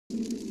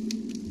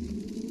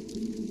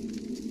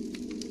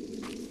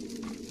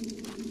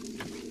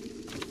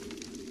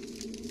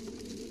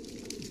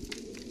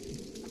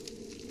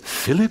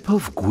Philip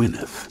of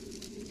Gwynedd.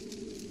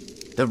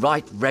 The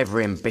Right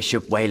Reverend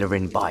Bishop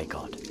Wailerin by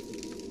God.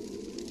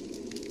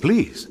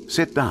 Please,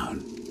 sit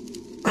down.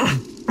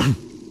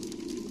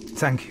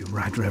 Thank you,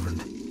 Right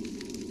Reverend.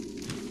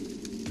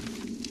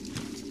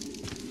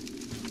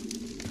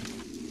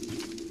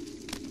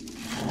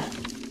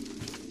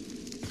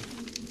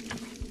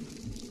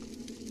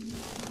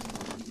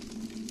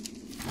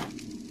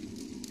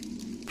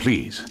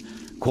 Please,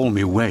 call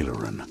me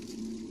Wailerin.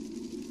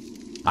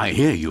 I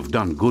hear you've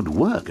done good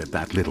work at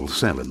that little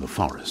cell in the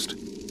forest.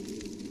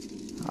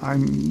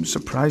 I'm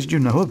surprised you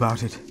know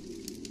about it.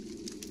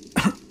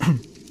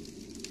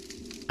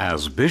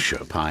 As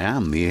bishop, I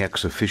am the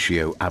ex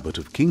officio abbot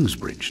of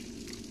Kingsbridge,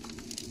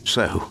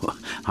 so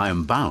I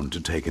am bound to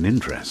take an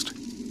interest.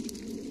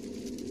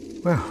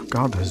 Well,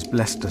 God has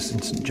blessed us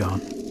in St.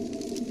 John.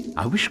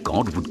 I wish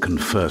God would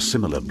confer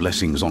similar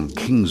blessings on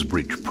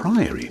Kingsbridge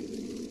Priory.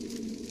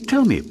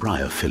 Tell me,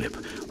 Prior Philip,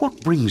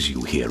 what brings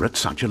you here at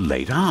such a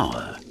late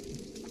hour?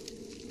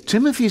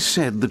 Timothy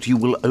said that you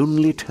will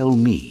only tell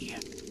me.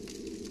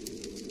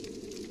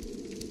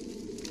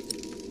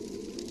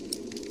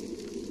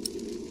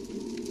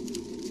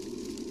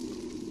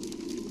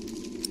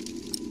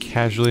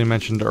 Casually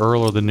mentioned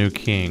Earl or the new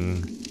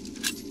king.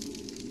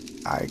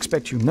 I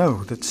expect you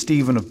know that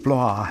Stephen of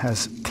Blois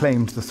has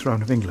claimed the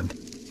throne of England.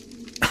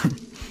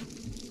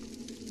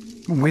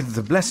 With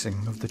the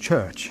blessing of the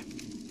church.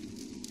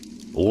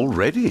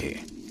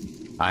 Already?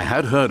 I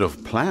had heard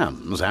of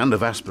plans and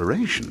of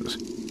aspirations.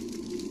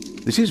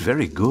 This is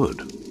very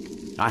good.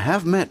 I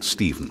have met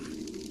Stephen.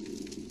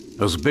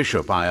 As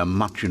bishop, I am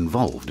much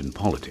involved in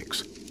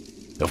politics.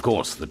 Of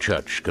course, the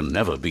church can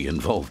never be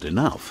involved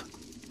enough.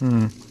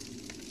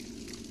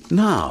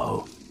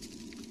 Now,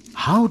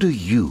 how do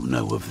you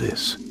know of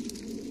this?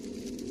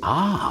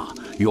 Ah,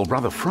 your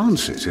brother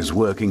Francis is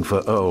working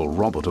for Earl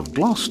Robert of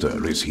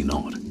Gloucester, is he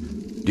not?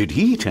 Did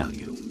he tell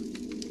you?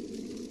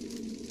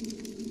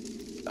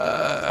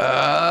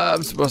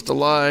 I'm supposed to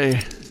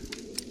lie.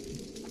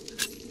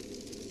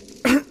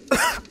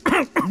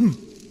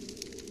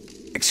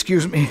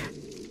 Excuse me.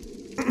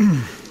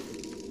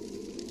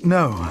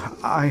 No,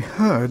 I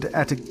heard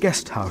at a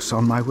guest house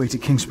on my way to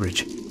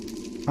Kingsbridge.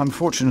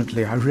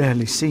 Unfortunately, I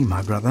rarely see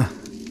my brother.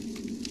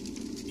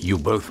 You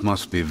both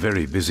must be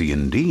very busy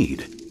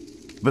indeed.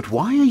 But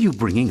why are you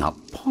bringing up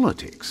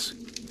politics?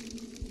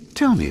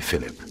 Tell me,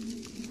 Philip,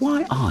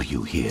 why are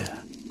you here?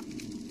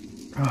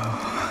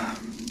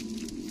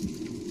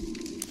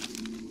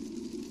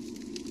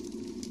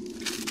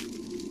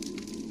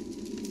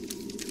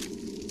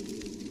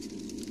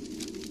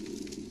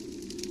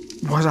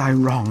 Was I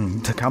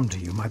wrong to come to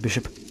you, my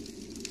bishop?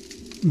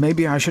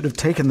 Maybe I should have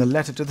taken the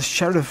letter to the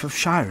Sheriff of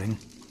Shiring.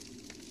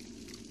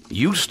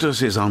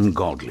 Eustace is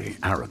ungodly,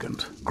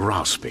 arrogant,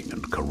 grasping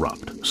and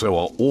corrupt. So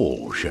are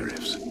all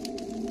sheriffs.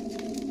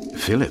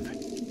 Philip,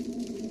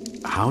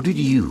 how did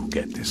you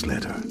get this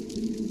letter?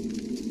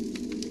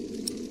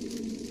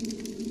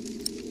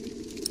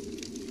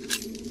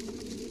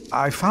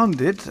 I found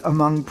it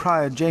among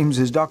Prior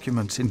James's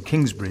documents in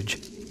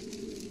Kingsbridge.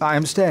 I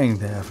am staying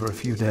there for a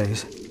few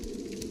days.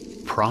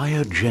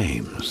 Prior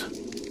James.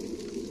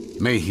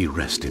 May he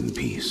rest in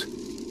peace.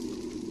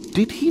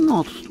 Did he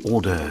not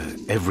order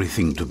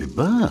everything to be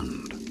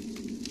burned?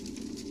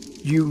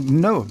 You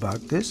know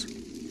about this?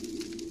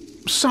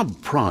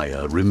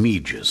 Sub-Prior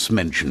Remigius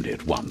mentioned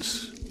it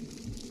once.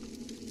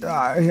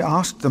 I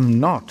asked them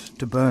not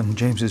to burn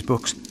James's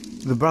books.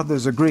 The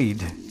brothers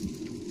agreed.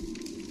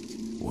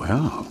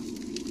 Well,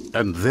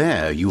 and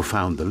there you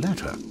found the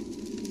letter?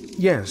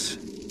 Yes.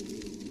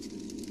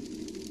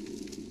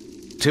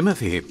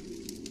 Timothy,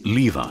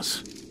 leave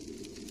us.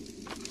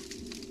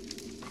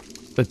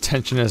 The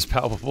tension is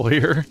palpable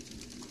here.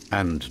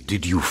 And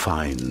did you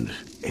find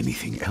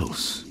anything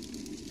else?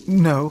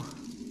 No,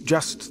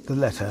 just the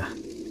letter.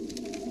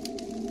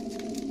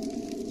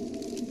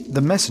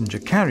 The messenger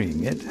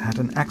carrying it had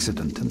an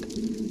accident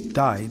and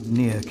died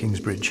near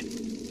Kingsbridge.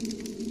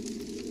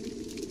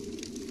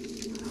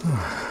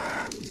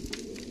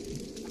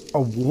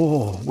 A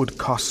war would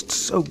cost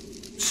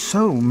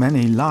so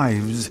many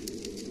lives.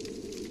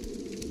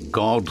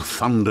 God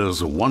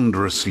thunders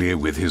wondrously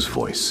with his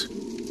voice.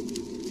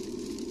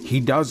 He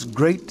does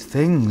great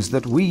things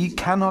that we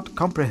cannot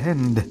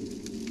comprehend.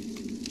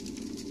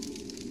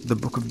 The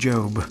Book of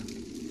Job.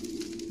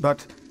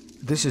 But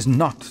this is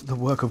not the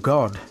work of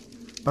God,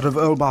 but of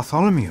Earl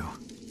Bartholomew.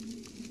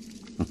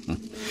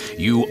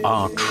 You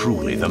are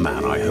truly the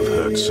man I have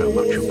heard so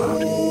much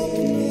about.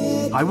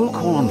 I will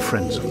call on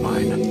friends of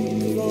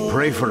mine.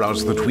 Pray for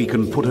us that we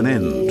can put an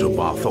end to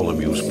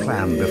Bartholomew's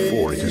plan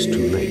before it is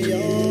too late.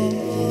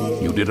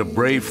 You did a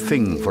brave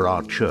thing for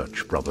our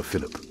church, Brother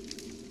Philip.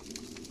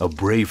 A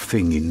brave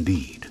thing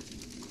indeed.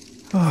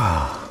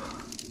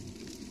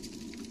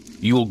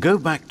 You'll go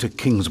back to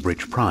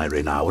Kingsbridge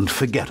Priory now and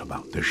forget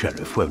about the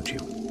sheriff, won't you?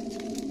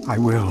 I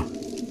will.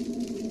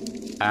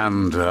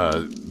 And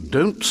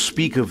Don't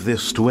speak of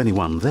this to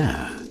anyone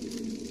there.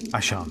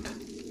 I shan't.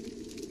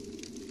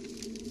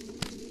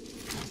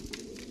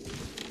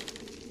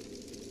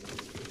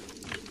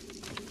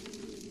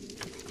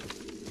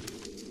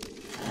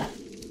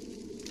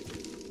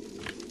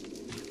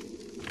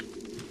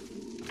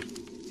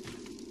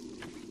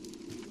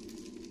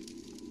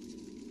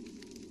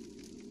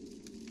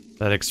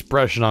 That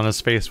expression on his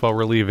face while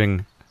we're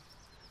leaving.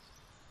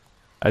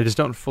 I just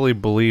don't fully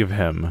believe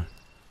him.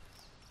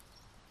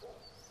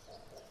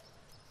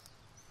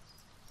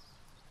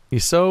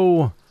 He's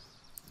so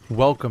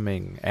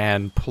welcoming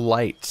and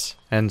polite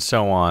and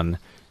so on,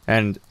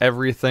 and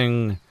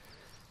everything.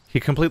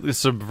 He completely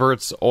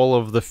subverts all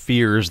of the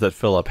fears that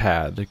Philip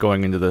had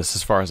going into this,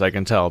 as far as I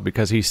can tell,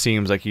 because he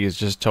seems like he's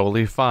just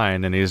totally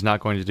fine, and he's not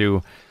going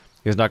to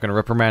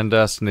reprimand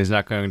us, and he's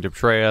not going to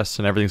betray us,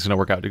 and everything's going to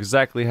work out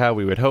exactly how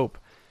we would hope.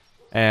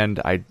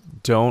 And I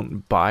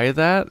don't buy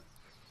that.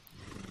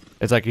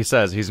 It's like he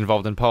says, he's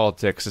involved in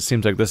politics. It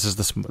seems like this is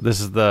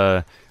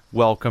the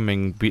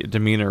welcoming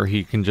demeanor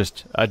he can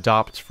just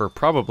adopt for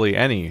probably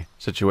any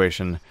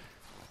situation.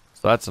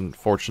 So that's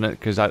unfortunate,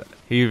 because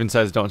he even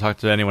says don't talk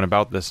to anyone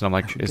about this, and I'm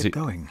like, is he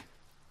going?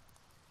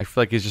 I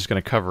feel like he's just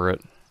going to cover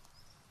it.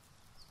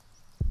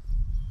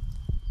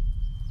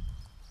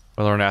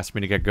 Lauren asked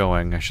me to get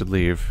going. I should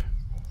leave.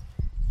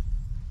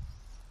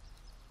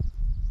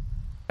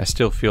 I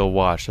still feel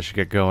watched. I should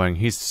get going.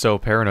 He's so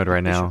paranoid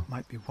right now. Bishop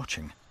might be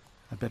watching.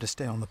 I'd better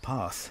stay on the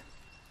path.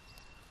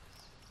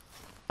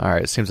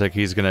 Alright, it seems like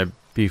he's gonna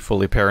be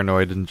fully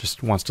paranoid and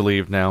just wants to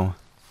leave now.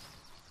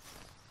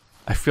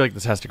 I feel like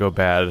this has to go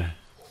bad.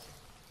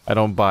 I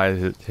don't buy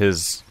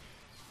his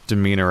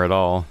demeanor at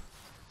all.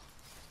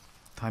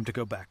 Time to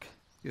go back.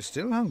 You're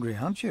still hungry,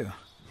 aren't you?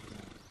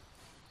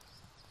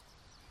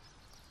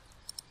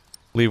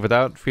 Leave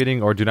without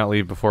feeding, or do not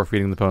leave before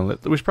feeding the pony.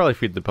 We should probably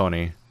feed the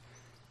pony.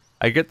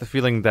 I get the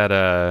feeling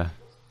that,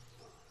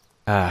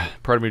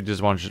 part of me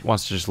just wants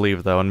to just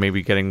leave, though, and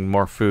maybe getting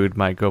more food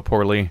might go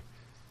poorly.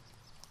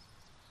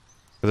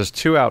 There's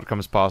two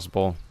outcomes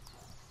possible.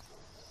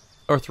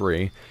 Or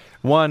three.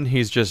 One,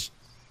 he's just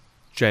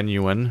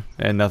genuine,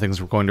 and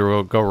nothing's going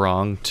to go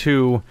wrong.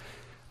 Two,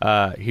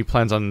 he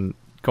plans on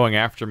going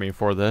after me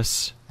for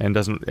this, and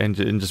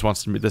just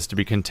wants this to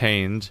be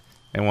contained,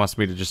 and wants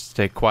me to just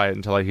stay quiet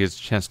until he has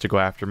a chance to go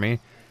after me.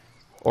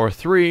 Or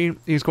three,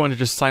 he's going to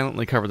just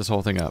silently cover this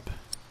whole thing up.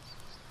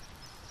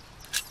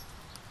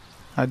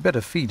 I'd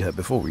better feed her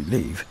before we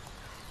leave.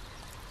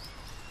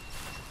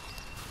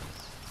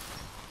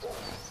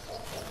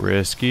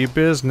 Risky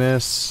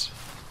business.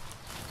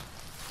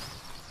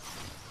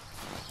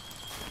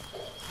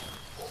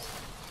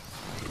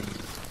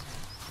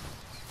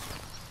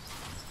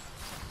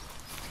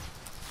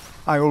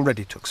 I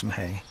already took some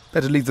hay.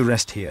 Better leave the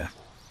rest here.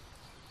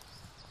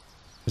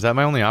 Is that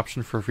my only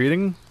option for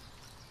feeding?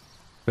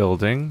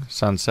 Building,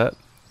 sunset.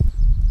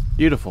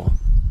 Beautiful.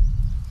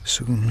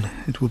 Soon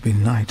it will be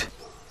night.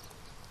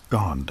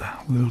 God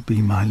will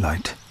be my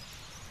light.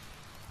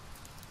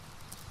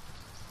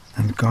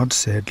 And God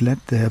said,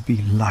 let there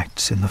be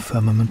lights in the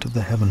firmament of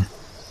the heaven,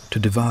 to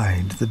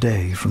divide the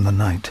day from the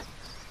night,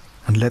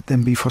 and let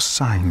them be for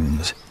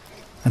signs,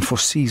 and for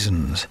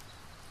seasons,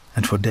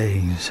 and for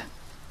days,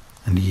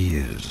 and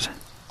years.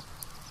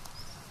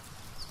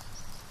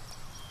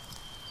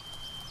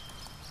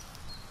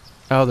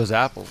 Oh, there's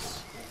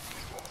apples.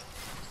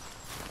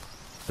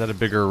 Is that a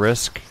bigger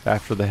risk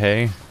after the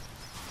hay?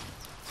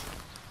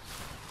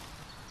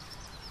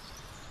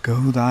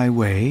 Go thy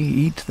way,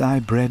 eat thy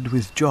bread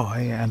with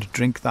joy, and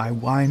drink thy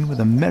wine with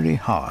a merry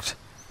heart,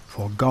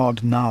 for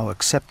God now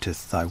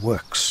accepteth thy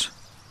works.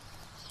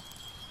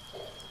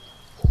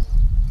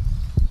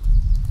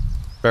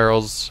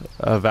 Barrels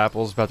of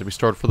apples about to be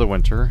stored for the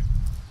winter.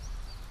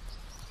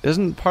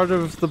 Isn't part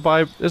of the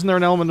Bible? Isn't there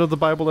an element of the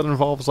Bible that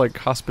involves like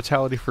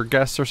hospitality for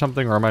guests or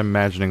something? Or am I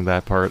imagining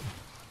that part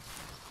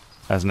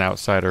as an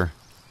outsider?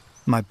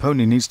 My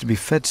pony needs to be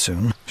fed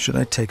soon. Should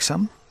I take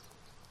some?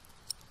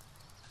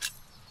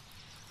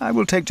 I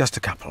will take just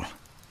a couple.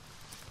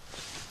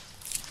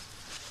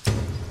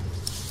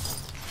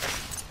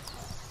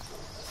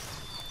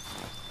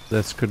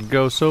 This could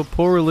go so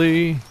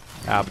poorly.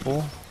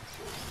 Apple,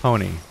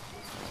 pony.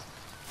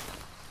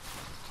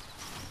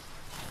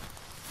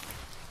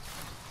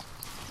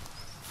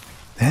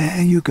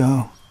 There you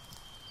go.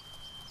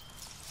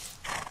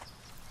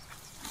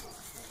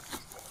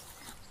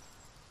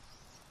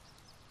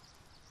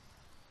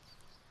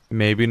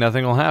 Maybe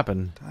nothing will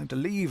happen. Time to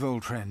leave,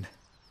 old friend.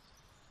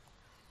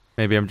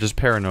 Maybe I'm just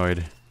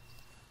paranoid.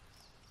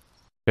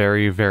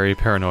 Very, very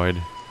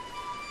paranoid.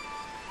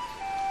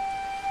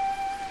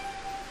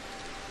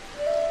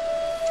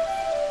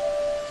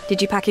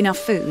 Did you pack enough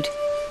food?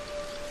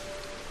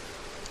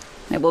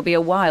 It will be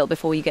a while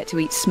before you get to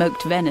eat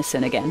smoked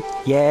venison again.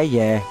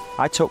 Yeah,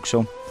 I took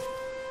some.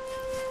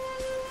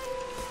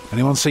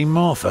 Anyone seen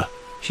Martha?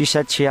 She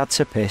said she had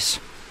to piss.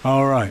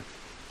 All right.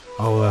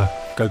 I'll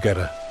go get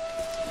her.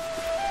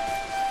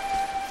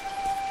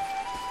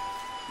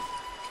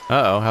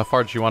 Uh-oh, how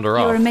far did she wander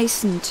off? You're a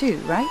mason too,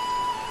 right?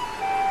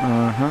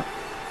 Uh-huh.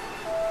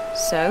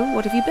 So,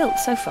 what have you built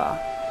so far?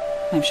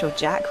 I'm sure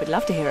Jack would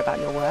love to hear about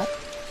your work.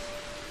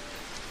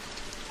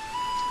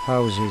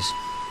 Houses.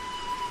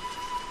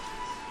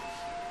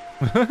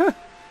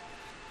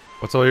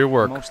 What's all your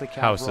work? Mostly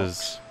carved Houses.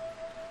 rocks.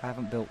 I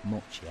haven't built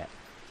much yet.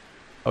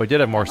 Oh, he did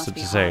have more Must to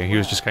be say. hard He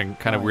was work. just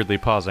kind of weirdly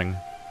pausing.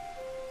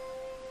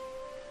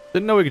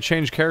 Didn't know we could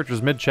change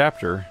characters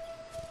mid-chapter.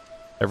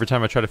 Every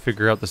time I try to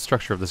figure out the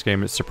structure of this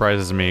game, it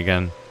surprises me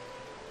again.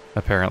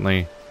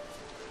 Apparently.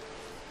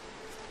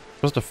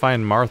 Supposed to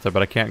find Martha,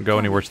 but I can't go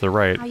anywhere to the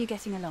right. How are you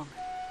getting along?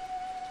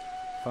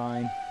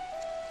 Fine.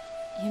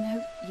 You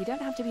know, you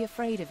don't have to be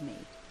afraid of me.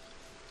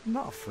 I'm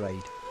not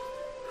afraid.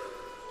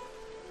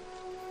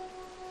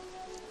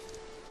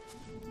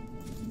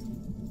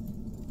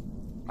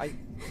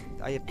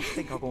 I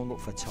think I'll go and look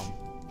for Tom.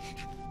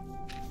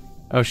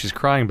 Oh, she's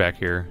crying back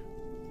here.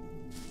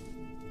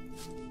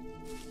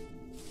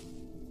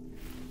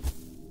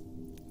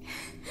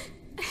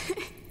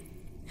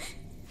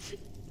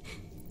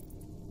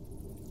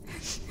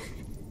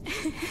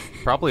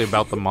 Probably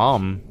about the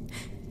mom.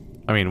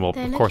 I mean, well,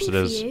 They're of course it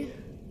looking for is. you.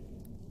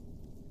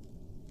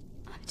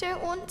 I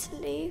don't want to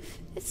leave.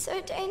 It's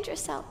so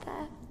dangerous out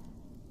there.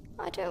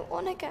 I don't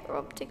want to get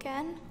robbed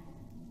again.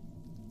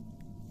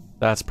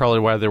 That's probably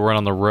why they weren't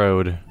on the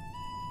road.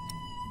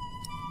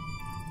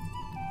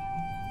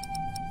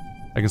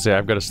 I can say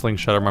I've got a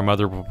slingshot or my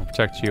mother will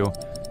protect you.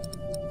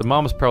 The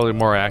mom's probably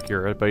more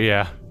accurate, but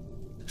yeah.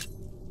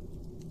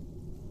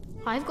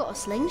 I've got a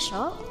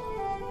slingshot.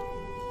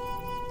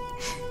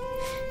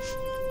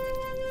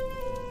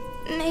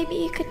 Maybe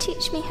you could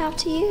teach me how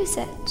to use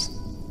it.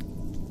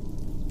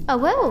 I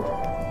will.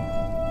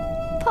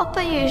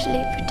 Papa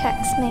usually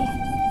protects me.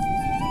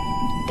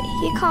 But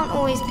he can't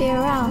always be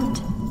around.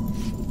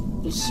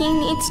 He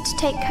needs to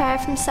take care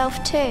of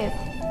himself too.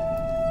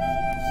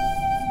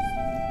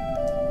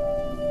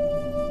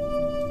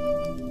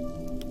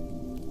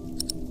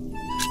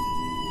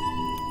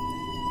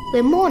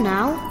 We're more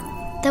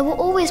now. There will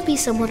always be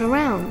someone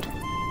around.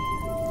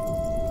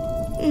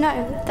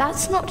 No,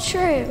 that's not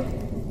true.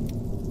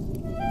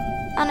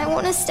 And I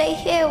want to stay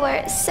here where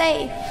it's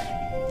safe.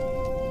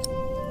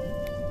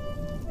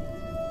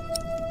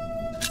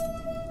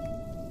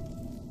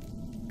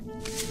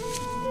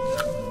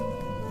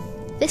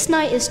 This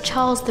knight is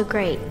Charles the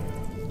Great.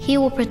 He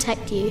will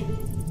protect you.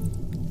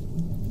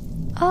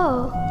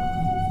 Oh.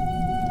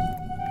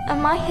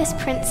 Am I his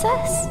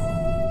princess?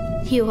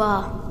 You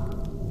are.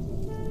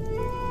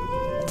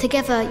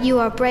 Together you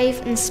are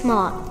brave and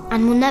smart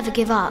and will never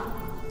give up.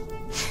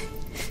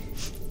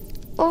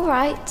 All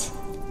right.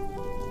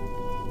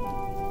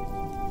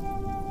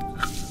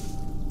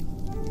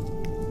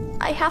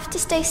 I have to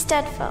stay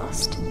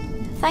steadfast.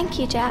 Thank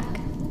you, Jack.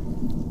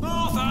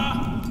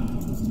 Martha!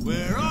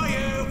 Where are you?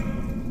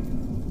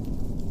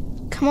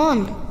 Come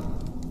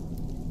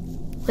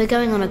on. We're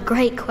going on a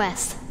great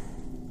quest.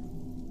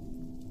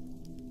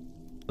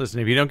 Listen,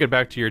 if you don't get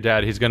back to your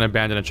dad, he's gonna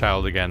abandon a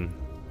child again.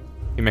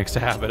 He makes a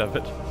habit of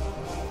it.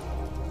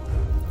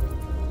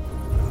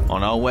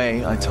 On our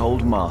way, I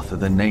told Martha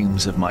the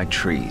names of my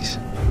trees.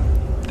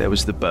 There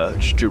was the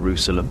birch,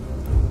 Jerusalem,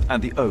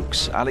 and the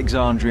oaks,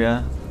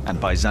 Alexandria and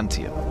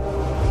Byzantium.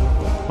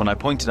 When I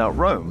pointed out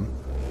Rome,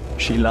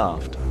 she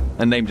laughed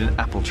and named an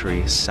apple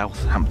tree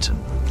Southampton.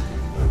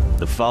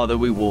 The farther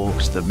we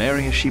walked, the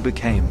merrier she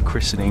became,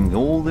 christening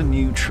all the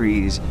new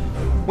trees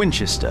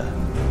Winchester,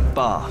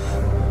 Bath,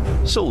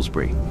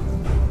 Salisbury,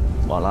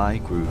 while I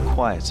grew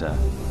quieter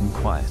and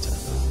quieter.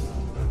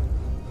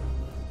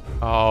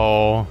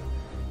 Oh,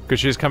 because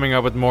she's coming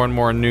up with more and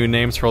more new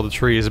names for all the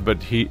trees,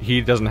 but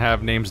he doesn't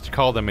have names to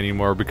call them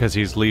anymore because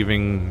he's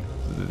leaving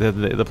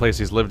the place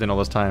he's lived in all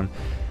this time.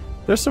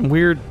 There's some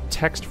weird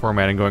text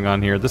formatting going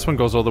on here. This one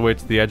goes all the way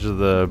to the edge of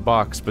the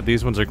box, but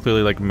these ones are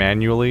clearly like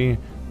manually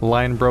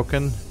line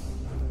broken.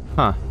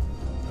 Huh.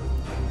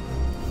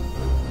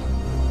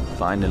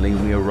 Finally,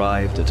 we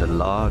arrived at a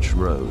large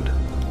road.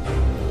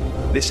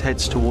 This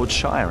heads towards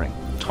Shiring,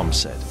 Tom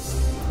said.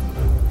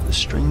 The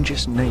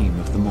strangest name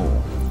of them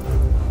all.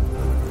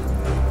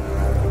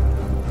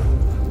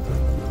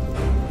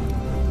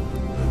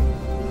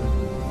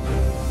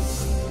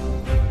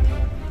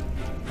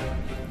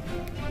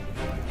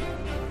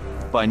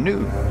 By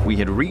noon, we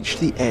had reached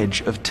the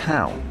edge of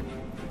town.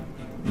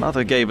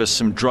 Mother gave us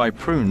some dry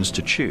prunes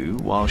to chew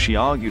while she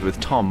argued with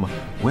Tom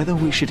whether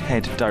we should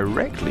head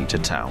directly to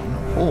town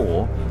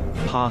or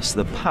past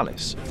the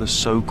palace of the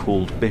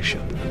so-called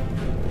bishop.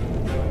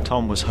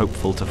 Tom was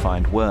hopeful to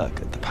find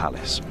work at the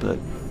palace, but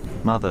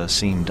Mother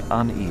seemed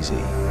uneasy.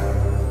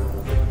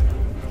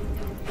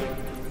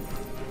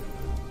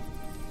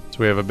 So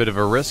we have a bit of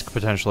a risk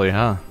potentially,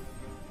 huh?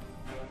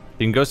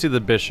 You can go see the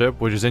bishop,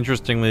 which is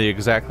interestingly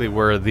exactly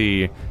where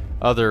the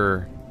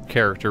other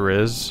character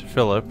is,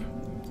 Philip.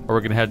 Or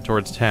we're gonna head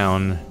towards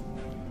town.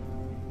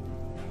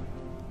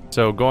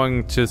 So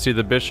going to see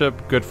the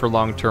bishop, good for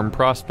long-term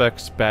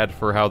prospects, bad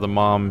for how the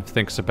mom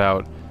thinks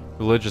about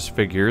religious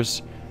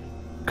figures.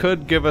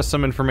 Could give us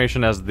some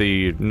information as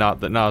the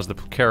not as the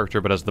character,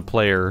 but as the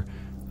player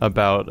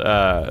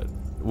about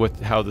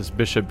with how this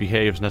bishop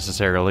behaves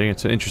necessarily.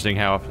 It's interesting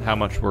how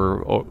much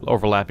we're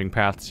overlapping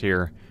paths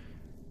here.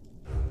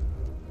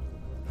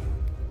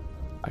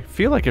 I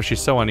feel like if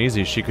she's so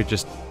uneasy, she could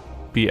just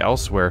be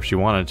elsewhere if she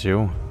wanted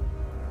to.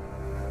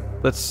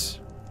 Let's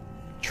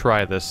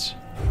try this.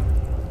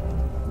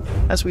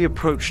 As we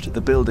approached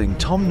the building,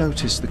 Tom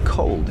noticed the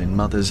cold in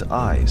Mother's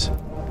eyes.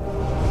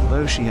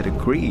 Though she had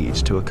agreed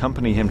to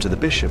accompany him to the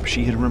bishop,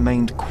 she had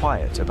remained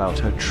quiet about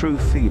her true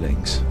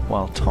feelings,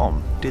 while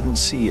Tom didn't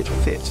see it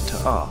fit to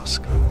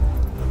ask.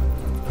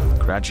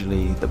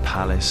 Gradually, the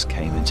palace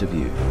came into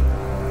view.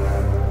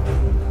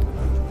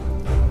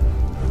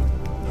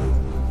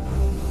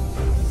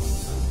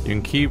 You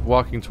can keep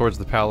walking towards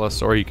the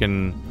palace, or you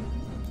can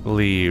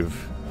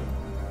leave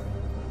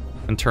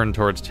and turn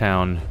towards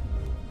town.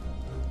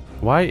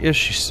 Why is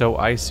she so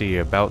icy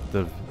about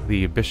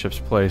the bishop's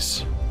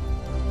place?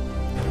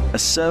 A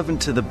servant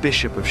to the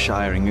Bishop of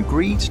Shiring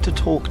agreed to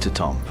talk to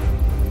Tom.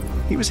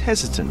 He was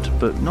hesitant,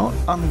 but not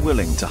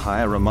unwilling to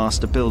hire a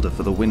master builder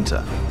for the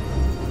winter.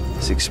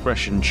 His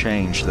expression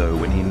changed, though,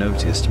 when he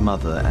noticed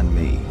Mother and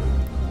me.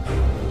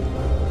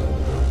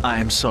 "I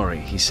am sorry,"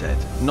 he said,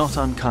 not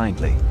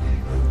unkindly.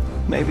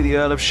 "Maybe the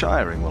Earl of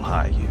Shiring will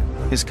hire you.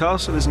 His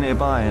castle is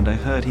nearby, and I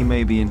heard he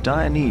may be in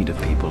dire need of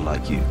people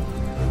like you."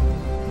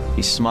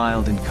 He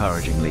smiled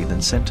encouragingly,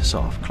 then sent us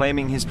off,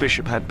 claiming his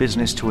bishop had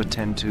business to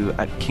attend to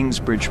at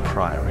Kingsbridge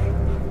Priory.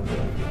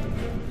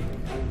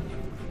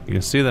 You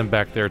can see them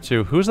back there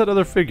too. Who's that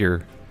other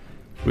figure?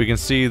 We can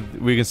see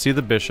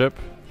the bishop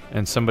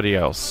and somebody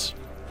else.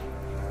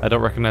 I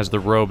don't recognize the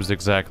robes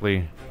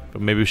exactly,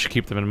 but maybe we should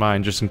keep them in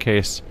mind just in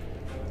case.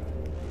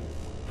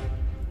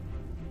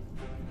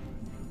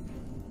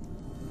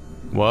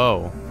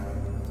 Whoa.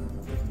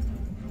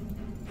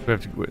 We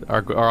have to,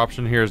 our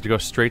option here is to go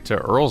straight to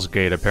Earl's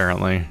Gate,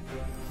 apparently.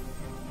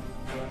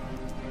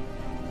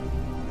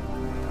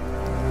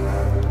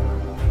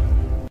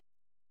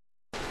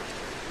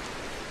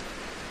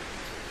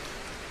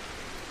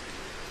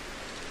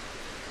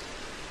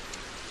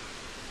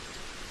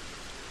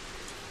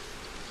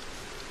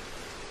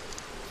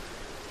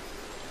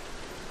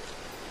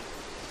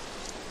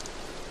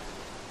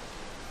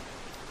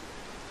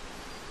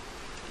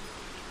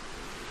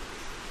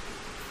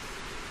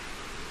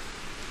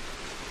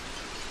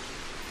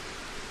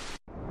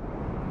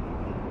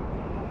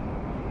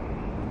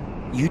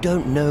 You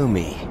don't know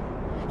me.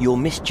 You're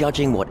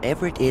misjudging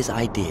whatever it is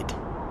I did.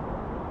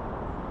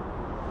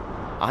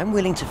 I'm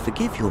willing to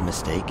forgive your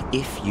mistake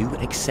if you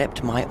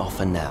accept my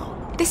offer now.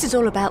 This is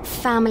all about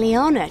family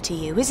honor to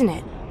you, isn't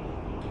it?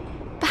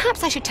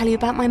 Perhaps I should tell you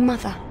about my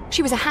mother.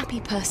 She was a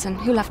happy person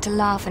who loved to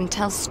laugh and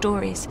tell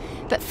stories,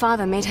 but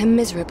father made her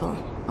miserable.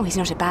 Oh, he's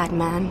not a bad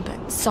man,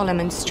 but solemn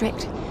and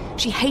strict.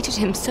 She hated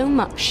him so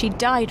much she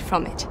died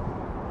from it.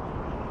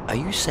 Are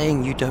you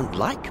saying you don't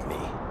like me?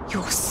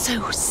 You're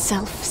so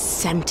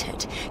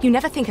self-centered. You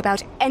never think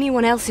about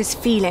anyone else's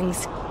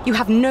feelings. You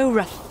have no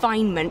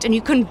refinement, and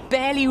you can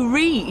barely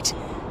read.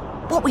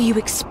 What were you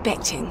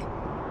expecting?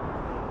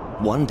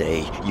 One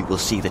day you will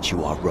see that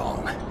you are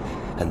wrong,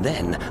 and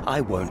then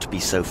I won't be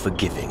so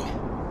forgiving.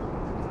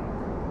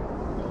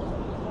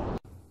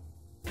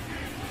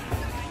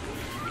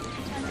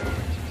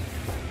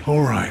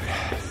 All right.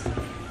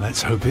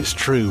 Let's hope it's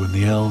true and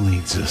the Earl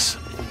needs us.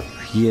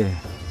 Yeah,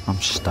 I'm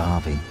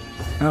starving.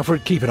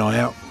 Alfred, keep an eye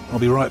out. I'll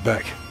be right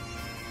back.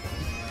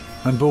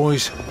 And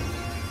boys,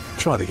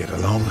 try to get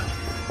along.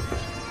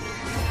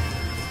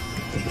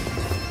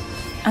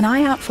 An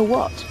eye out for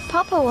what?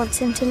 Papa wants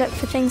him to look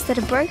for things that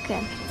are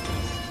broken.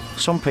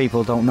 Some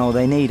people don't know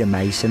they need a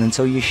mason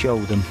until you show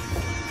them.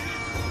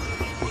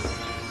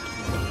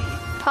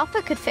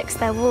 Papa could fix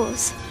their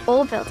walls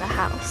or build a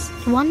house.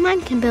 One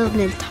man can build an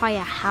entire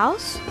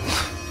house?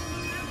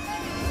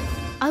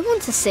 I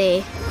want to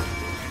see.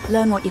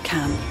 Learn what you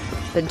can,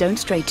 but don't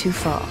stray too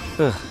far.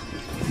 Ugh.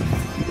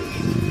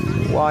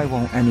 Why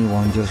won't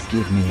anyone just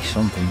give me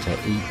something to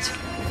eat?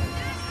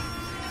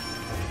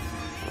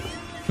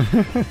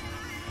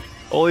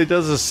 All he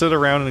does is sit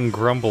around and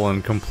grumble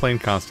and complain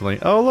constantly.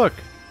 Oh, look!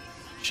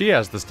 She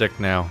has the stick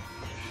now.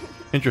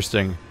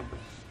 Interesting.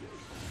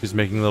 She's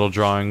making little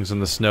drawings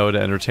in the snow to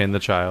entertain the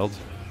child.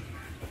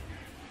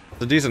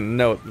 It's a decent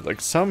note.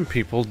 Like, some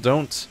people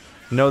don't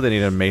know they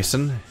need a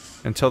mason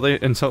until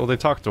they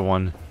talk to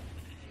one.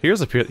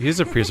 Here's a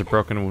piece of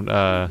broken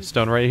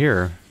stone right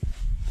here.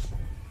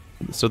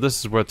 So this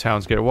is where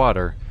towns get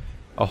water.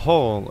 A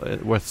hole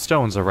with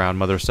stones around,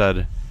 Mother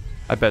said.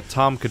 I bet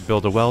Tom could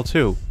build a well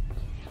too.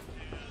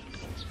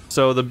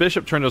 So the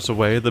bishop turned us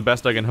away. The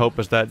best I can hope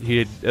is that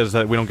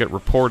we don't get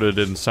reported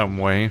in some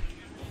way.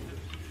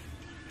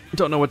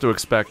 Don't know what to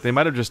expect. They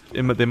might have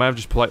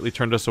just politely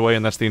turned us away,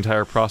 and that's the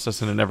entire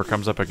process, and it never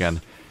comes up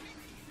again.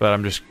 But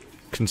I'm just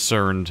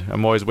concerned.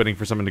 I'm always waiting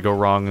for something to go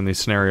wrong in these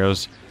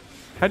scenarios.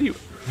 How do you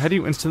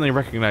instantly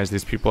recognize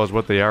these people as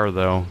what they are,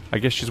 though? I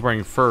guess she's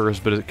wearing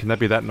furs, but can that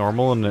be that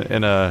normal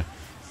in a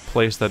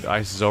place that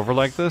ices over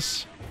like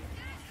this?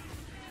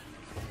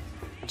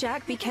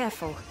 Jack, be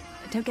careful.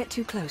 Don't get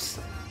too close.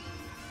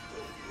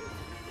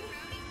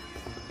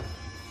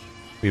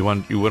 You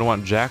wouldn't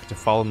want Jack to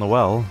fall in the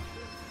well.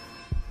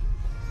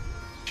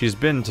 She's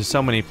been to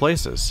so many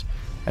places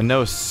and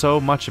knows so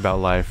much about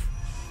life.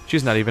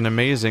 She's not even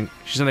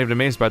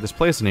amazed by this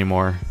place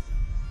anymore.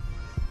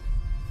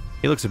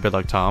 He looks a bit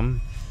like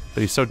Tom,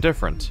 but he's so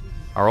different.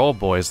 Our old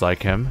boy's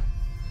like him.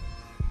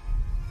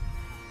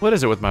 What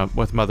is it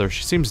with Mother?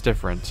 She seems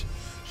different.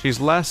 She's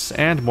less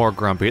and more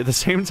grumpy at the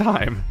same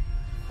time.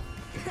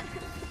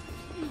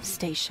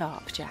 Stay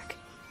sharp, Jack.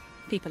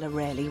 People are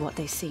rarely what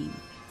they seem.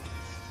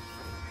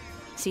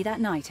 See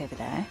that knight over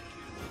there?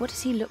 What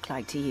does he look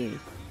like to you?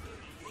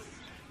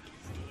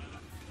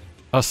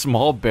 A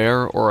small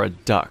bear or a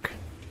duck?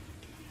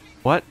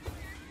 What?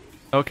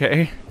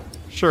 Okay,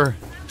 sure.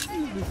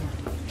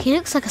 He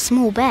looks like a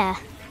small bear.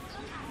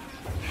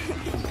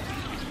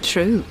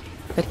 True,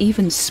 but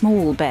even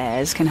small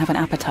bears can have an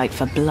appetite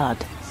for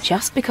blood.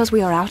 Just because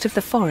we are out of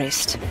the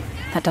forest,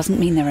 that doesn't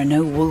mean there are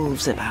no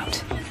wolves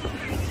about.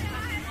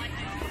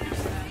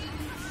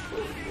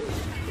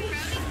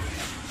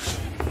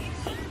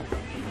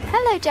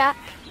 Hello, Jack.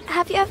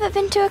 Have you ever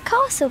been to a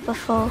castle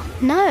before?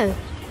 No.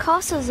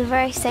 Castles are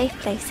very safe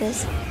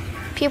places.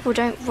 People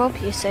don't rob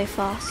you so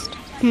fast.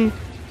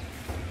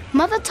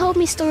 Mother told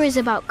me stories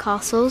about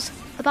castles,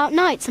 about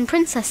knights and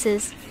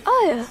princesses.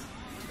 Oh,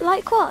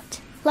 like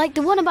what? Like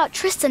the one about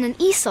Tristan and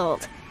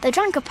Isolde. They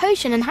drank a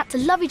potion and had to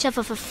love each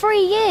other for 3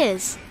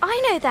 years.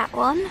 I know that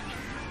one.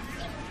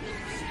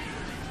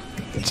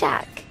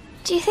 Jack,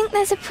 do you think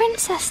there's a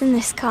princess in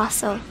this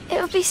castle?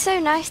 It would be so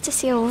nice to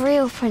see a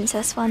real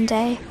princess one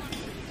day.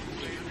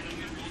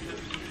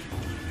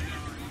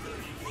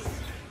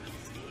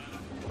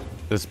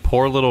 This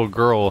poor little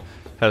girl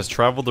has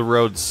traveled the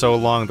road so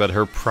long that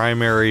her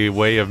primary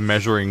way of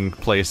measuring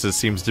places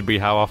seems to be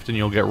how often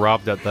you'll get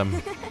robbed at them.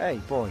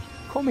 Hey, boy,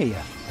 come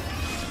here.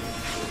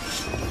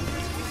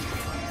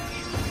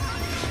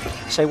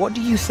 Say, what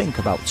do you think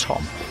about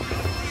Tom?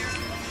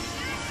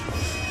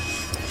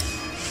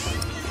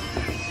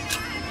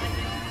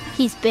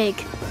 He's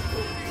big.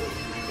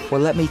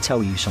 Well, let me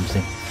tell you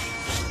something.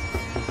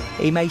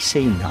 He may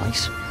seem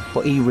nice,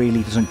 but he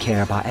really doesn't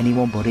care about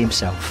anyone but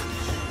himself.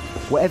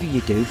 Whatever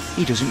you do,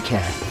 he doesn't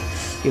care.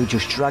 He'll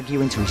just drag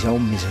you into his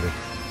own misery.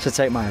 So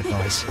take my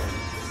advice.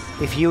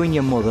 If you and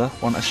your mother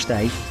want to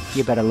stay,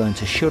 you better learn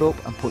to shut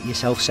up and put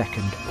yourself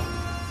second.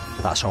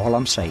 That's all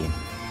I'm saying.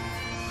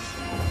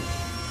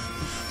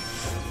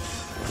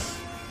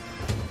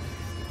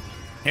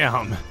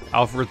 Damn.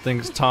 Alfred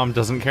thinks Tom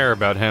doesn't care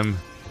about him.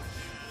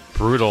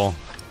 Brutal.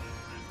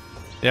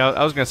 Yeah,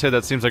 I was gonna say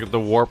that seems like the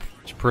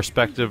warped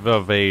perspective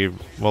of a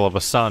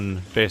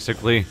son,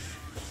 basically.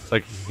 It's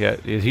like, yeah,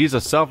 he's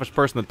a selfish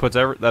person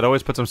that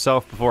always puts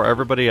himself before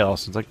everybody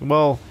else. It's like,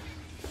 well,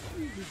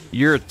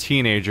 you're a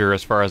teenager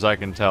as far as I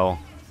can tell,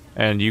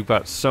 and you've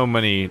got so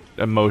many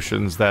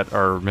emotions that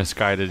are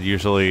misguided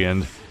usually,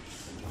 and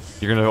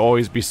you're gonna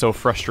always be so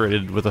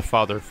frustrated with a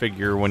father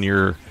figure when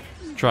you're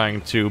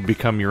trying to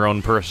become your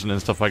own person and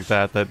stuff like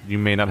that, that you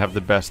may not have the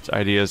best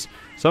ideas.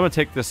 So I'm gonna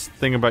take this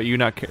thing about you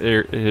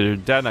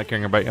dad not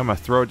caring about you, I'm gonna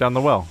throw it down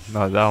the well.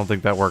 No, I don't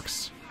think that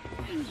works.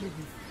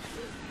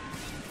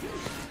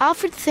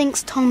 Alfred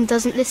thinks Tom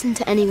doesn't listen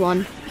to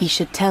anyone. He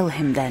should tell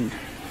him then.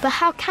 But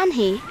how can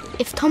he,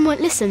 if Tom won't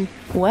listen?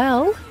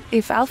 Well,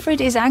 if Alfred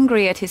is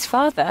angry at his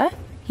father,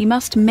 he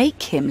must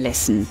make him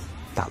listen.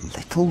 That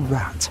little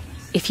rat.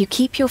 If you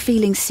keep your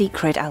feelings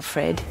secret,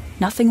 Alfred,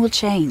 nothing will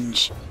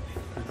change.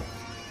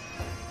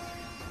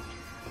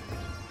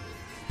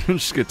 I'm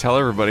just gonna tell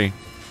everybody.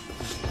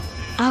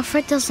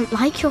 Alfred doesn't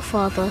like your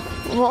father.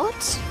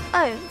 What?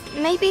 Oh,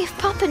 maybe if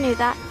Papa knew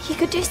that, he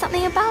could do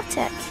something about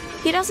it.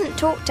 He doesn't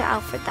talk to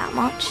Alfred that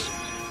much.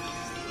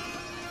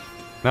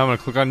 Now I'm gonna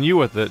click on you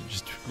with it,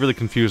 just to really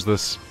confuse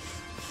this.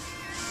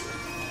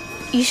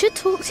 You should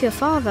talk to your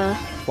father.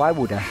 Why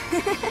would I?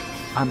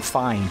 I'm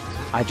fine.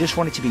 I just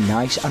wanted to be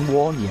nice and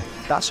warn you,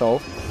 that's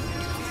all.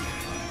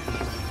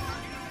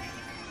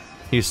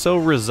 He's so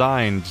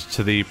resigned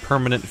to the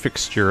permanent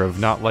fixture of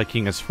not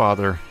liking his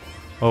father.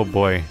 Oh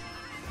boy.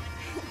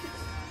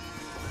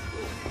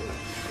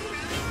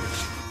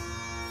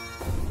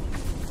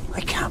 I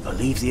can't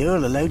believe the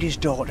Earl allowed his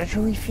daughter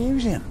to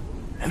refuse him.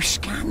 How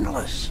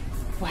scandalous.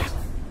 Well,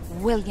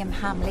 William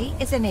Hamley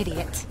is an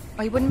idiot.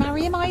 I wouldn't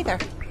marry him either.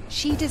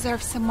 She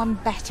deserves someone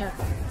better.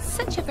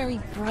 Such a very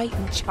bright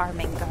and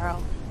charming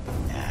girl.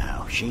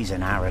 No, she's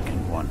an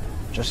arrogant one,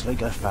 just like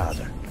her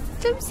father.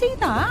 Don't see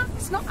that.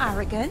 It's not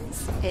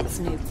arrogance. It's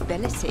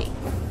nobility.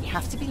 You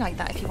have to be like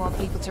that if you want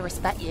people to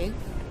respect you.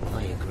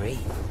 I agree.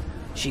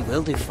 She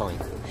will do fine.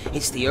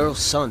 It's the Earl's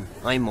son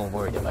I'm more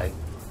worried about.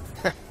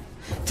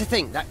 To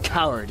think that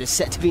coward is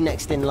set to be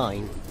next in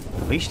line.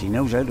 At least he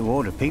knows how to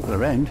order people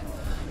around.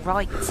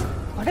 Right.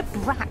 What a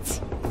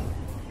brat.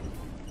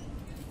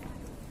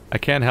 I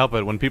can't help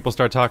it. When people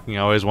start talking,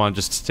 I always want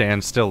to just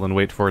stand still and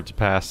wait for it to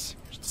pass.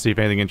 Just to see if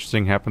anything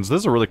interesting happens. This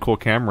is a really cool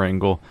camera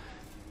angle.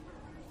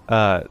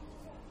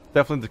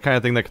 Definitely the kind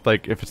of thing that,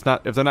 like, if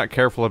they're not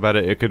careful about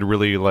it, it could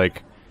really,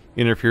 like,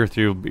 interfere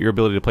through your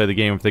ability to play the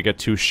game if they get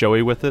too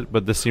showy with it.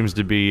 But this seems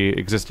to be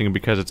existing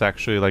because it's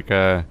actually like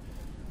a...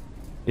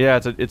 Yeah,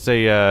 it's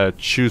a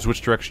choose which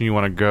direction you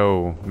want to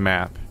go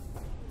map.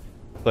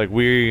 Like,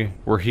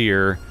 we're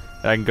here.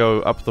 I can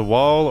go up the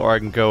wall, or I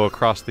can go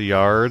across the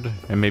yard,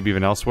 and maybe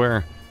even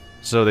elsewhere.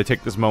 So they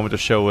take this moment to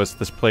show us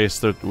this place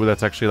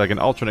that's actually like an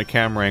alternate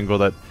camera angle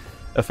that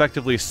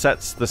effectively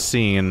sets the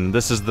scene.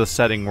 This is the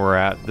setting we're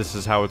at. This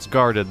is how it's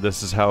guarded.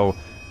 This is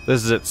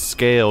its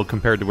scale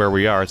compared to where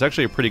we are. It's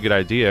actually a pretty good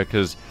idea,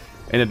 because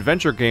in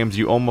adventure games,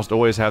 you almost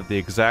always have the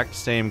exact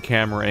same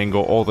camera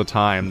angle all the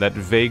time. That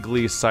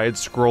vaguely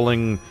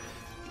side-scrolling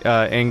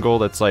angle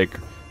that's like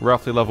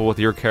roughly level with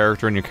your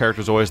character, and your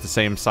character's always the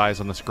same size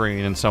on the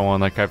screen, and so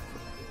on. Like, I've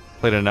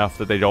played enough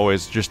that they'd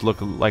always just look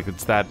like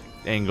it's that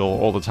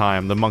angle all the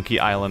time. The Monkey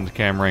Island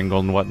camera angle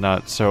and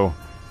whatnot. So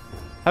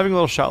having a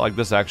little shot like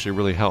this actually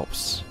really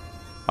helps.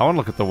 I want to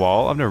look at the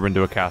wall. I've never been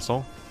to a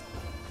castle.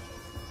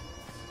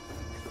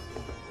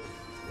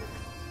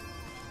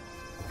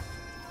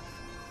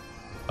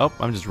 Oh,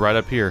 I'm just right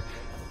up here.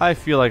 I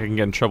feel like I can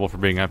get in trouble for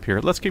being up here.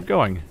 Let's keep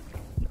going.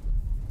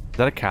 Is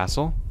that a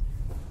castle?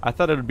 I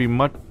thought it would be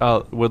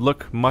would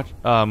look much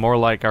more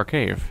like our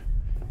cave.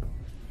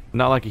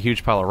 Not like a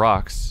huge pile of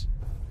rocks.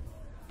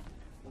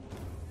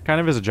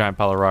 Kind of is a giant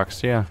pile of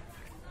rocks, yeah.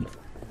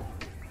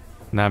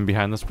 Now I'm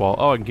behind this wall.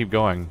 Oh, I can keep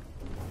going.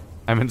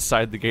 I'm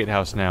inside the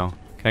gatehouse now.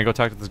 Can I go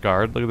talk to this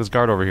guard? Look at this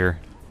guard over here.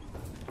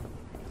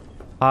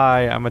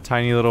 Hi, I'm a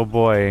tiny little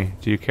boy.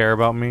 Do you care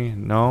about me?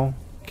 No?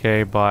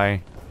 Okay,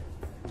 bye.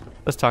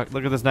 Let's talk.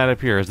 Look at this knight up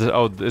here. Is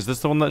this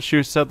the one that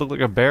she said looked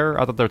like a bear?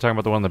 I thought they were talking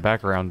about the one in the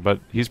background, but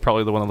he's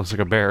probably the one that looks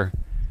like a bear.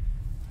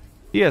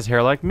 He has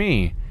hair like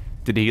me.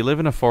 Did he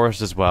live in a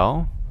forest as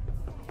well?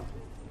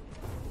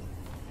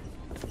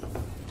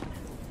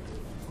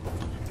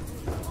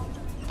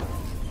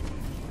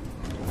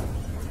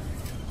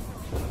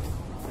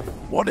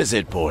 What is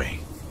it, boy?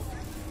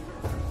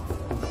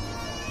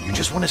 You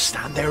just want to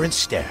stand there and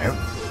stare?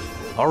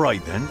 All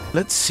right, then.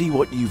 Let's see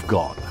what you've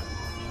got.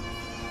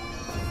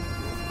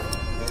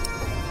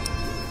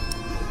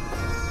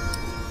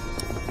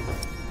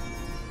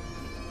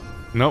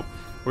 Nope.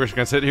 We're just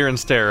gonna sit here and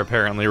stare,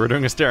 apparently. We're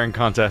doing a staring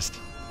contest.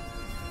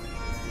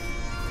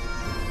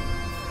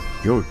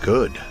 You're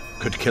good.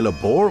 Could kill a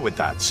boar with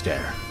that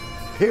stare.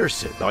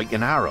 Pierce it like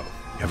an arrow.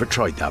 Ever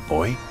tried that,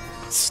 boy?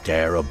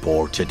 Stare a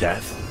boar to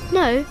death?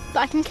 No, but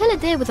I can kill a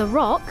deer with a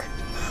rock.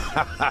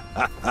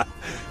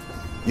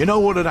 You know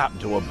what had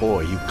happened to a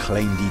boy who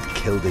claimed he'd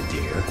killed a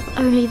deer?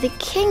 Only the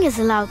king is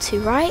allowed to,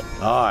 right?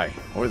 Aye,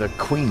 or the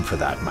queen for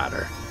that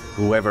matter.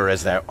 Whoever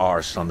has their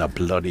arse on the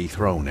bloody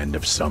throne end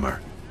of summer.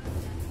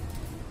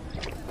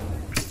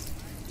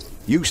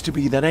 Used to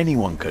be that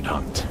anyone could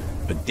hunt,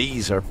 but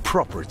these are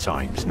proper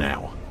times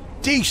now.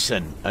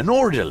 Decent and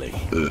orderly.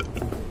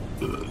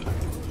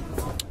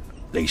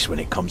 At least when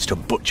it comes to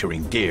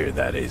butchering deer,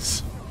 that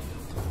is.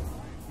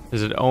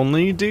 Is it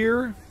only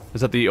deer?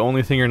 Is that the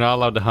only thing you're not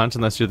allowed to hunt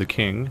unless you're the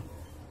king?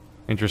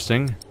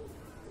 Interesting.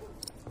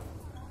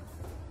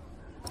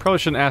 Probably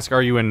shouldn't ask,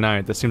 are you a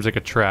knight? That seems like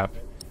a trap.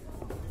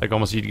 Like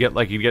almost you'd get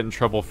in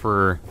trouble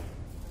for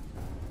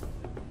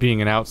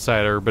being an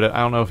outsider, but I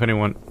don't know if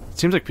anyone... It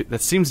seems like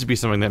that seems to be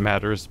something that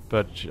matters,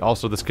 but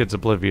also this kid's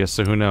oblivious,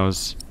 so who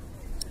knows?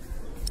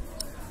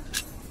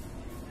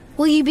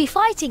 Will you be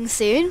fighting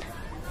soon?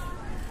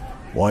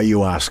 Why are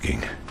you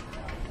asking?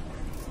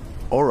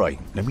 Alright,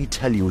 let me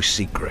tell you a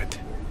secret.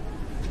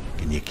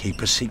 Can you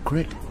keep a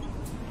secret?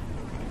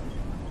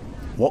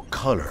 What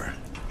colour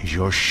is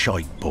your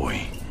shite,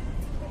 boy?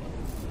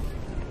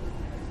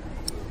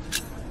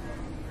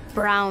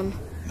 Brown.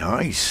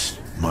 Nice.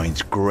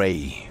 Mine's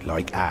grey,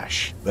 like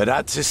ash. But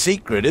that's a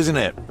secret, isn't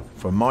it?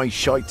 For my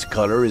shite's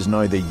colour is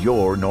neither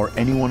your nor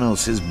anyone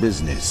else's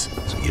business.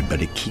 So you'd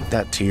better keep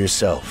that to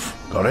yourself.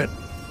 Got it?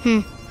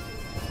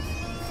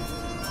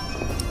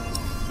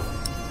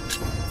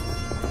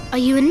 Are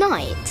you a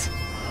knight?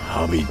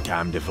 I'll be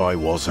damned if I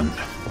wasn't.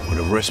 Would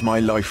have risked my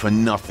life for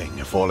nothing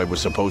if all I was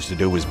supposed to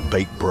do was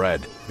bake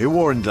bread. Be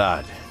warned,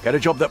 lad. Get a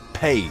job that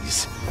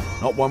pays.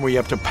 Not one where you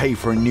have to pay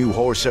for a new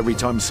horse every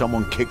time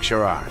someone kicks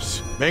your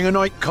arse. Being a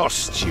knight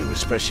costs you,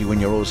 especially when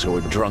you're also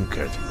a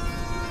drunkard.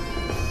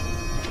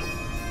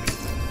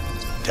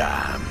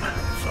 Damn,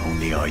 if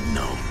only I'd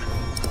known.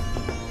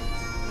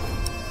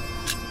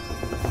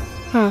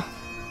 Huh.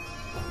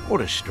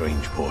 What a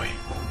strange boy.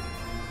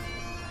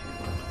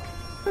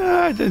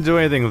 I didn't do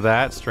anything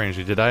that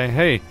strangely, did I?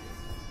 Hey,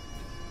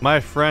 my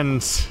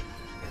friends...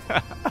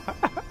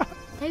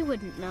 They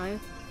wouldn't know.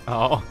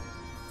 Oh,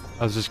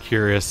 I was just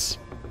curious.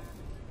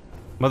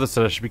 Mother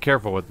said I should be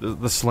careful with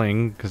the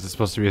sling, because it's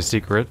supposed to be a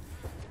secret.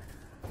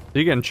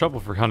 You get in trouble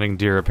for hunting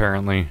deer,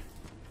 apparently.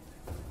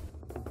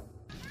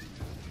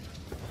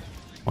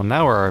 Well,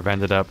 now where I've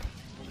ended up.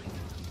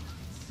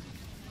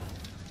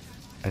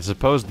 I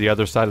suppose the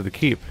other side of the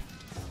keep.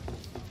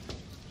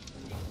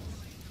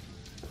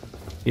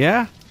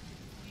 Yeah?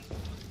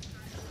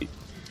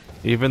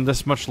 Even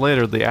this much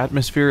later, the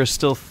atmosphere is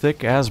still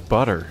thick as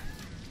butter.